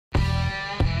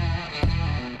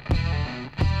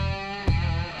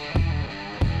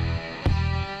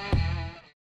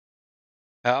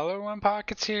Hello, everyone,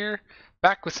 Pockets here,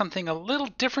 back with something a little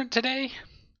different today.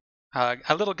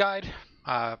 A little guide,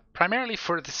 primarily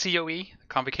for the CoE,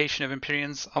 Convocation of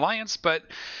Empyreans Alliance, but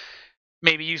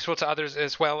maybe useful to others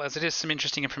as well, as it is some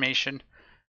interesting information.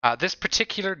 This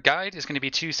particular guide is going to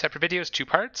be two separate videos, two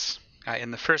parts.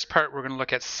 In the first part, we're going to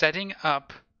look at setting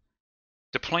up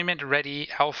deployment-ready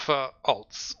alpha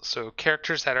alts, so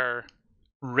characters that are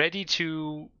ready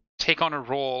to take on a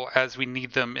role as we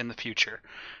need them in the future.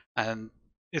 And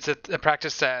it's a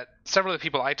practice that several of the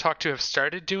people I talk to have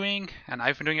started doing, and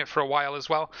I've been doing it for a while as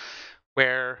well,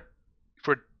 where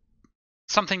for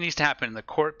something needs to happen in the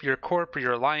corp, or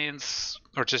your alliance,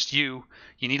 or just you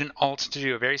need an alt to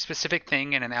do a very specific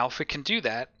thing, and an alpha can do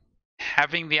that.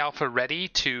 Having the alpha ready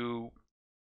to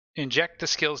inject the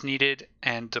skills needed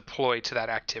and deploy to that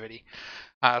activity.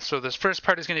 So this first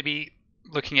part is going to be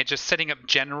looking at just setting up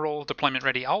general deployment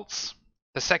ready alts.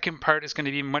 The second part is going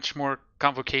to be much more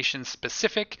convocation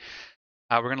specific.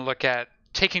 We're going to look at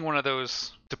taking one of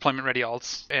those deployment ready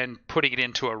alts and putting it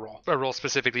into a role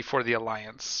specifically for the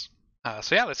Alliance.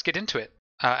 So yeah, let's get into it.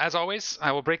 As always,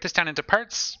 I will break this down into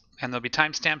parts, and there'll be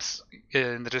timestamps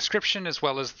in the description, as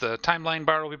well as the timeline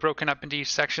bar will be broken up into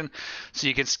each section, so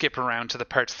you can skip around to the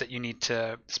parts that you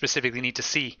specifically need to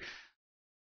see.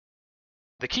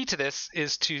 The key to this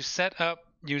is to set up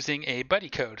using a buddy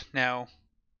code. Now,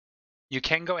 you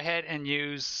can go ahead and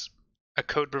use a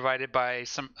code provided by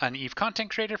an EVE content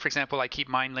creator. For example, I keep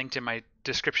mine linked in my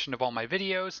description of all my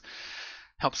videos.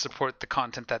 Helps support the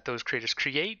content that those creators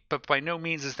create, but by no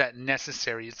means is that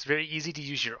necessary. It's very easy to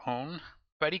use your own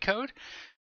buddy code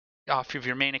off of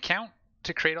your main account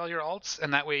to create all your alts,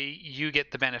 and that way you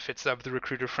get the benefits of the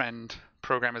Recruiter Friend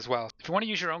program as well. If you want to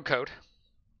use your own code,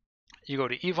 you go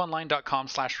to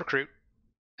eveonline.com/recruit,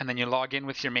 and then you log in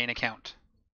with your main account.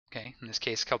 Okay, in this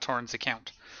case, Kaltorin's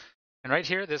account. And right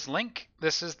here, this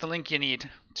is the link you need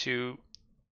to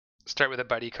start with a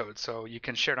buddy code. So you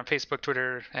can share it on Facebook,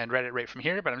 Twitter, and Reddit right from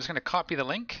here, but I'm just going to copy the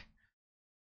link.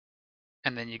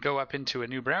 And then you go up into a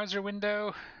new browser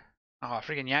window. Oh,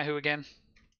 freaking Yahoo again.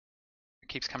 It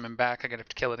keeps coming back. I'm going to have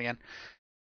to kill it again.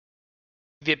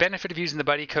 The benefit of using the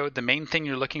buddy code, the main thing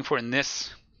you're looking for in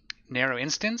this narrow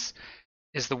instance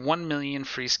is the 1 million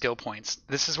free skill points.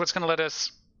 This is what's going to let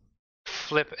us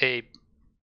flip a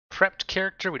prepped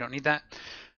character, we don't need that,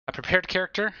 a prepared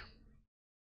character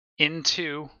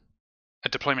into a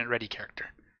deployment ready character.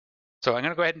 So I'm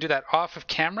going to go ahead and do that off of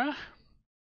camera,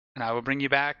 and I will bring you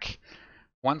back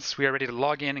once we are ready to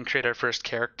log in and create our first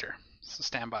character. So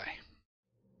stand by.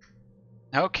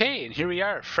 Okay, and here we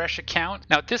are, fresh account.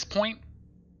 Now at this point,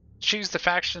 choose the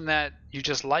faction that you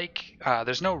just like.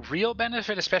 There's no real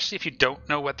benefit, especially if you don't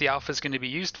know what the alpha is going to be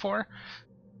used for.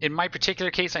 In my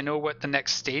particular case, I know what the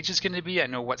next stage is going to be. I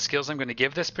know what skills I'm going to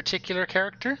give this particular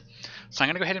character. So I'm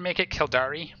going to go ahead and make it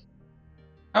Kildari.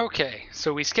 Okay,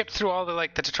 so we skipped through all the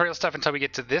tutorial stuff until we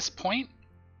get to this point.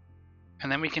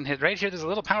 And then we can hit right here, there's a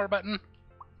little power button.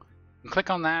 And click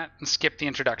on that and skip the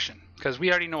introduction, because we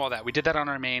already know all that. We did that on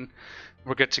our main.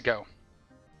 We're good to go.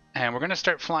 And we're going to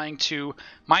start flying to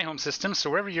my home system. So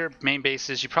wherever your main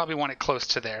base is, you probably want it close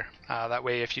to there. That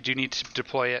way, if you do need to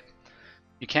deploy it,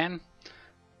 you can.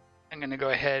 I'm going to go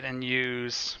ahead and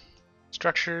use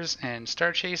structures and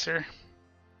Star Chaser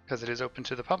because it is open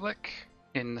to the public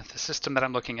in the system that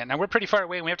I'm looking at. Now we're pretty far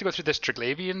away and we have to go through this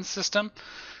Triglavian system,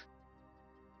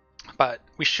 but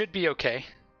we should be okay.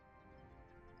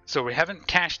 So we haven't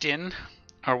cashed in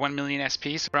our 1 million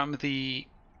SPs from the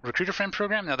Recruiter Friend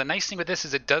program. Now the nice thing with this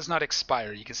is it does not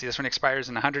expire. You can see this one expires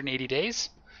in 180 days.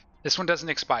 This one doesn't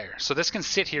expire. So this can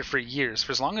sit here for years,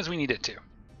 for as long as we need it to.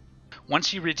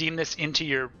 Once you redeem this into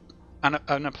your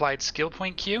unapplied skill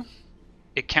point queue,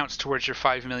 it counts towards your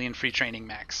 5 million free training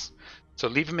max. So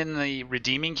leave them in the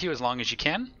redeeming queue as long as you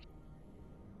can.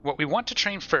 What we want to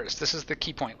train first, this is the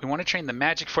key point, we want to train the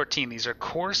Magic 14. These are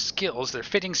core skills, they're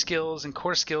fitting skills and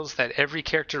core skills that every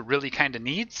character really kind of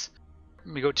needs.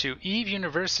 We go to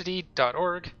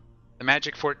eveuniversity.org, the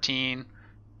Magic 14.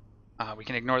 We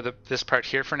can ignore this part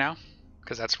here for now,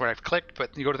 because that's where I've clicked,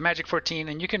 but you go to the Magic 14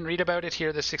 and you can read about it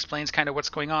here. This explains kind of what's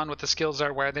going on, what the skills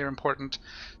are, why they're important.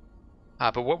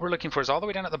 But what we're looking for is all the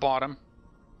way down at the bottom,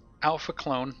 Alpha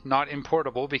Clone, not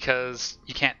importable because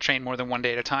you can't train more than one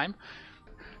day at a time.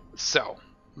 So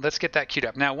let's get that queued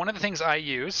up. Now one of the things I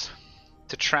use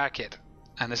to track it,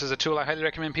 and this is a tool I highly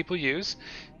recommend people use,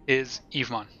 is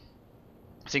EVEMon.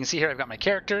 So you can see here I've got my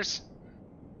characters.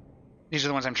 These are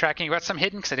the ones I'm tracking. I've got some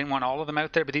hidden because I didn't want all of them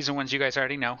out there, but these are ones you guys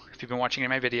already know if you've been watching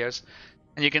any of my videos.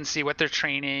 And you can see what they're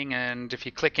training, and if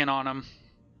you click in on them,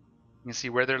 you can see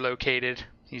where they're located.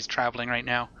 He's traveling right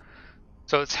now.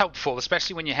 So it's helpful,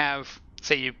 especially when you have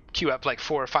say you queue up like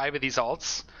 4 or 5 of these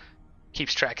alts,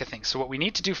 keeps track of things. So what we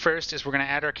need to do first is we're going to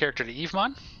add our character to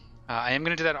EVEMon. I am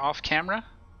going to do that off camera,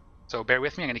 so bear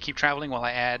with me. I'm going to keep traveling while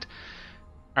I add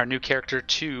our new character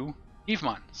to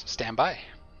EVEMon, so stand by.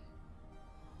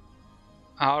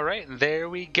 Alright, there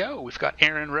we go. We've got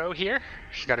Erin Rowe here.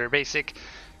 She's got her basic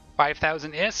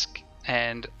 5,000 ISK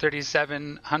and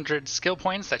 3,700 skill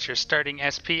points. That's your starting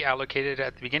SP allocated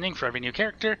at the beginning for every new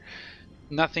character.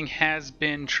 Nothing has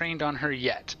been trained on her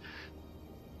yet.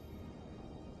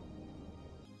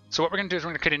 So what we're going to do is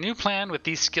we're going to create a new plan with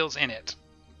these skills in it.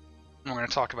 And we're going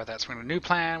to talk about that. So we're going to do a new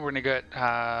plan. We're going to get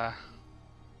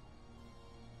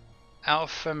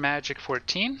Alpha Magic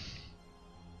 14. You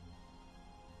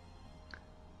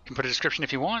can put a description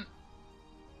if you want.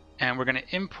 And we're going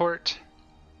to import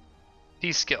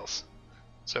these skills.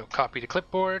 So copy to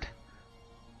clipboard,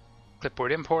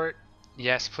 clipboard import,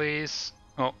 yes please.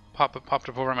 Oh, popped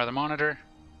up over my other monitor.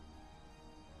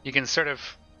 You can sort of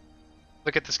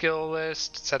look at the skill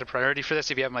list, set a priority for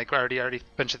this if you have like already a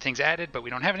bunch of things added, but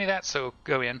we don't have any of that, so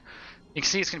go in. You can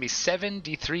see it's going to be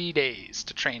 73 days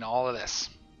to train all of this.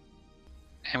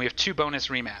 And we have 2 bonus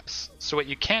remaps. So what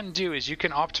you can do is you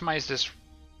can optimize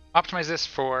this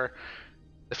for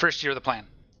the first year of the plan.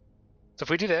 So if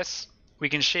we do this, we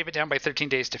can shave it down by 13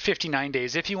 days to 59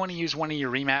 days. If you want to use one of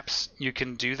your remaps, you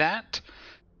can do that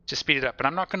to speed it up, but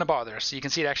I'm not going to bother. So you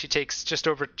can see it actually takes just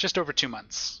over 2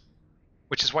 months,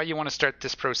 which is why you want to start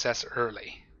this process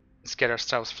early. Let's get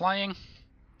ourselves flying. And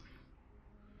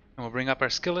we'll bring up our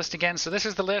skill list again. So this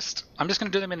is the list. I'm just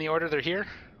going to do them in the order they're here.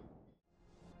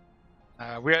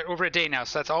 We're at over a day now,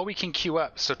 so that's all we can queue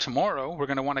up. So tomorrow we're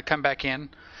going to want to come back in,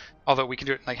 although we can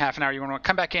do it in like half an hour. You want to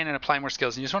come back in and apply more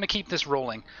skills, and you just want to keep this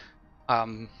rolling,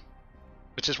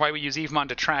 which is why we use EVEMon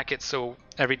to track it. So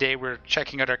every day we're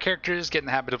checking out our characters, get in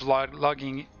the habit of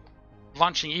launching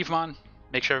EVEMon,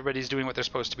 make sure everybody's doing what they're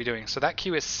supposed to be doing. So that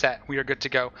queue is set. We are good to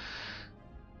go.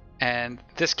 And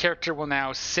this character will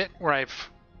now sit where I've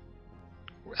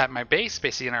at my base,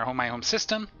 basically in my home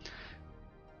system,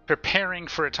 preparing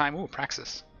for a time. Ooh,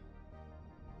 Praxis.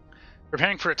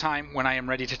 Preparing for a time when I am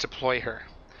ready to deploy her.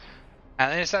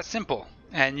 And it's that simple.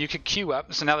 And you could queue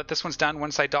up. So now that this one's done,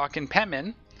 once I dock in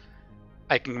PEMIN,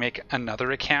 I can make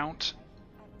another account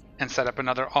and set up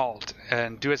another alt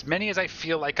and do as many as I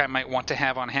feel like I might want to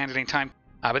have on hand at any time.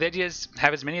 But the idea is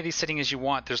have as many of these sitting as you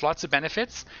want. There's lots of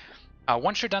benefits.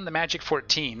 Once you're done the Magic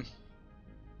 14,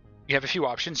 you have a few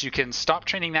options. You can stop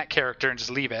training that character and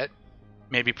just leave it.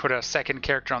 Maybe put a second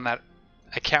character on that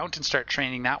account and start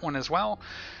training that one as well.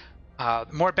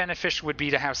 More beneficial would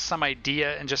be to have some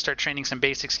idea and just start training some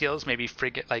basic skills, maybe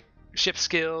frigate like ship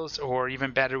skills, or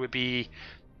even better would be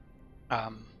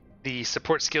the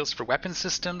support skills for weapon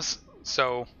systems.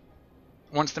 So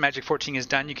once the Magic 14 is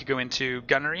done, you could go into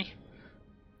gunnery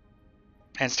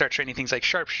and start training things like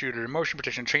sharpshooter, motion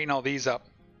protection, train all these up.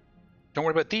 Don't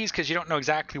worry about these because you don't know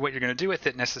exactly what you're going to do with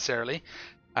it necessarily.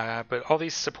 But all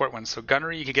these support ones. So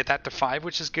gunnery, you can get that to 5,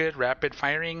 which is good. Rapid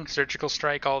firing, surgical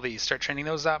strike, all these. Start training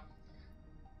those up.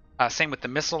 Same with the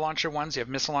missile launcher ones. You have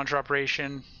missile launcher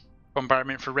operation,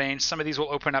 bombardment for range. Some of these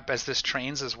will open up as this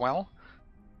trains as well.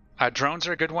 Drones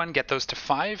are a good one. Get those to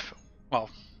 5. Well,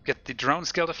 get the drone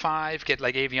skill to 5. Get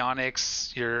like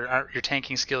avionics, your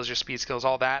tanking skills, your speed skills,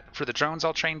 all that. For the drones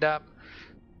all trained up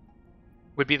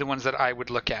would be the ones that I would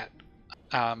look at.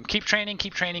 Keep training,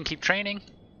 keep training, keep training.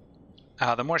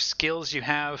 The more skills you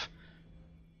have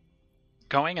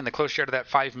going and the closer you are to that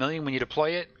 5 million when you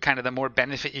deploy it, kind of the more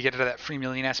benefit you get out of that 3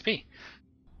 million SP.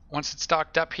 Once it's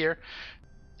stocked up here,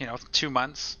 2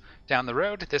 months down the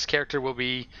road, this character will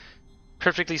be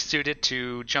perfectly suited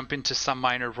to jump into some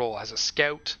minor role as a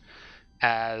scout,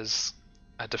 as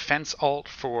a defense alt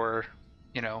for,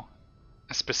 a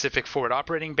specific forward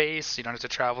operating base. You don't have to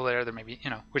travel there. There may be,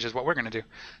 which is what we're going to do.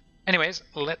 Anyways,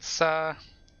 let's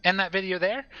end that video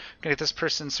there. I'm going to get this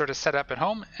person sort of set up at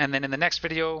home, and then in the next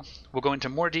video we'll go into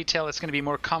more detail. It's going to be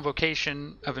more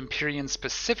Convocation of Empyrean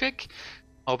specific.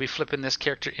 I'll be flipping this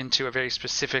character into a very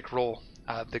specific role,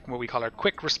 what we call our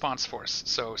Quick Response Force,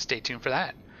 so stay tuned for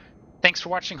that. Thanks for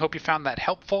watching. Hope you found that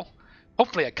helpful.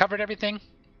 Hopefully I covered everything.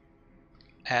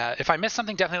 If I missed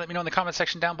something, definitely let me know in the comment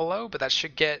section down below, but that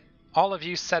should get all of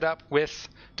you set up with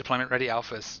deployment ready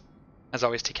alphas. As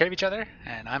always, take care of each other,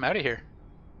 and I'm out of here.